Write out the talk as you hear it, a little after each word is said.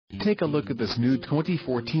Take a look at this new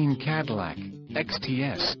 2014 Cadillac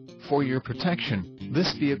XTS. For your protection,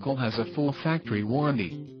 this vehicle has a full factory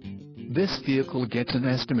warranty. This vehicle gets an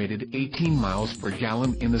estimated 18 miles per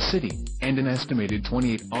gallon in the city, and an estimated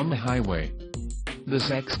 28 on the highway. This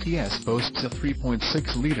XTS boasts a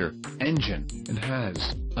 3.6-liter engine, and has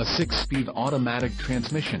a 6-speed automatic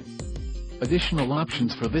transmission. Additional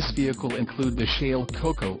options for this vehicle include the Shale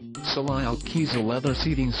Cocoa, Soleil Kiesel leather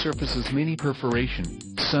seating surfaces, mini perforation,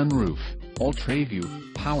 sunroof, ultra-view,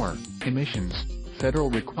 power, emissions, federal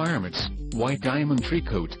requirements, white diamond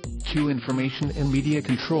tricoat, Q information and media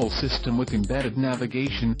control system with embedded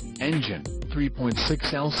navigation, engine, 3.6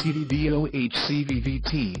 LCD VOH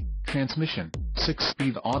CVVT, transmission,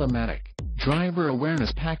 6-speed automatic, driver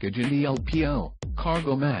awareness package and ELPO,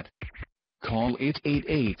 cargo mat. Call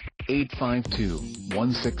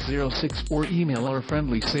 888-852-1606 or email our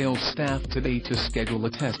friendly sales staff today to schedule a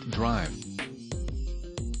test drive.